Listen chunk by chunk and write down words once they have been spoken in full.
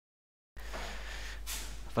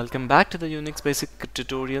Welcome back to the Unix basic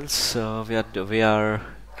tutorials.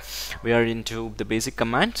 We are into the basic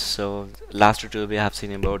commands. So last tutorial we have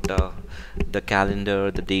seen about the calendar,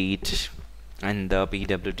 the date, and the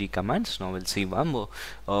pwd commands. Now we'll see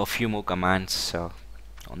a few more commands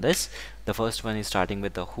on this. The first one is starting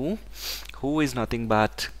with the who. Who is nothing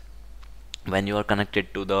but when you are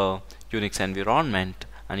connected to the Unix environment,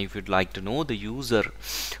 and if you'd like to know the user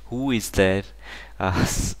who is there, uh,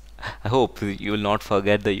 I hope you will not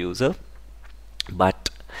forget the user,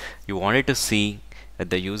 but you wanted to see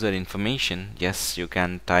the user information. Yes, you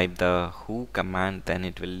can type the who command, then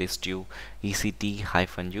it will list you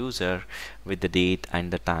ect-user with the date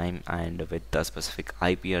and the time and with the specific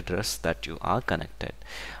IP address that you are connected.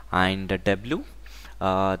 And the w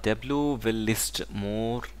will list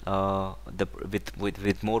more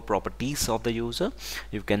with more properties of the user.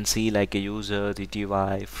 You can see like a user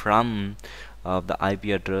tty from the IP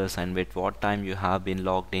address and with what time you have been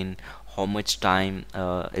logged in, how much time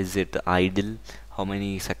is it idle, how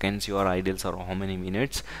many seconds you are idle, or how many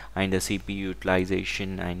minutes, and the CPU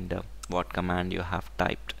utilization, and what command you have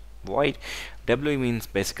typed. Void w means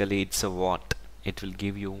basically it's a what, it will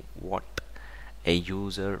give you what a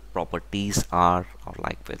user properties are, or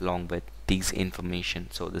like along with these information.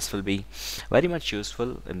 So this will be very much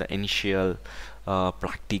useful in the initial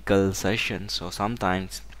practical session. So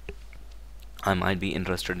sometimes I might be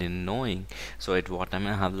interested in knowing, so at what time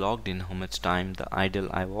I have logged in, how much time the idle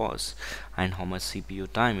I was, and how much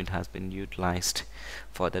CPU time it has been utilized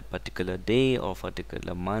for that particular day or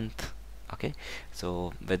particular month. Okay,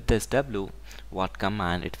 so with this w what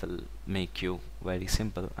command, it will make you very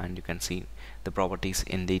simple, and you can see the properties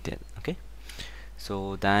in detail. Okay,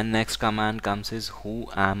 so then next command comes is who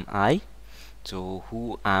am I. So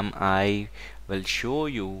who am I will show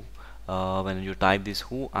you, when you type this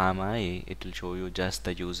who am I, it will show you just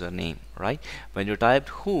the username, right? When you typed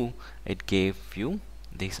who, it gave you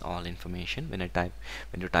this all information. When you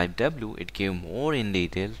type w, it gave more in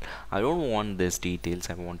detail. I don't want this details,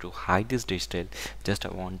 I want to hide this detail. Just I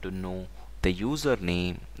want to know the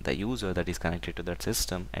username, the user that is connected to that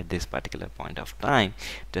system at this particular point of time.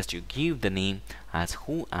 Just you give the name as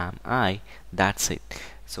who am I, that's it.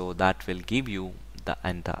 So that will give you the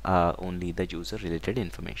only the user related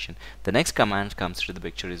information. The next command comes to the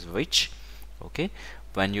picture is which. Okay,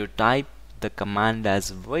 when you type the command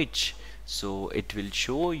as which, so it will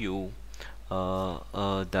show you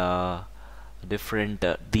the different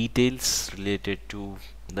details related to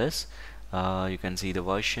this. You can see the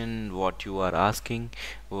version, what you are asking,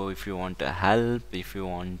 or if you want help, if you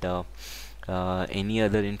want any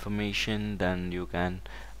other information, then you can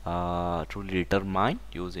truly determine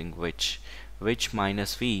using which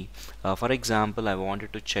minus v. For example, I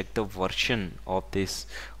wanted to check the version of this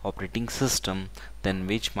operating system, then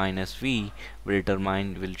which minus v will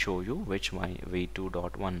show you which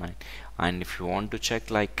v2.19. and if you want to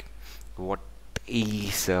check like what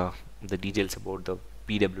is the details about the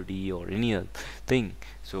pwd or any other thing,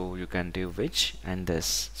 so you can do which and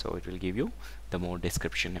this, so it will give you the more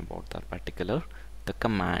description about that particular the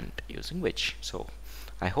command using which. So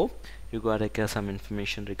I hope you got some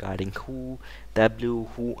information regarding who, w,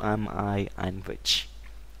 who am I, and which.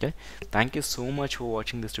 Okay, thank you so much for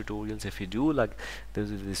watching this tutorials. If you do like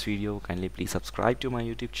this video, kindly please subscribe to my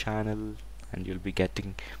YouTube channel, and you'll be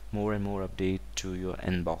getting more and more update to your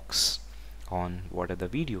inbox on what are the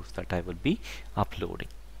videos that I will be uploading.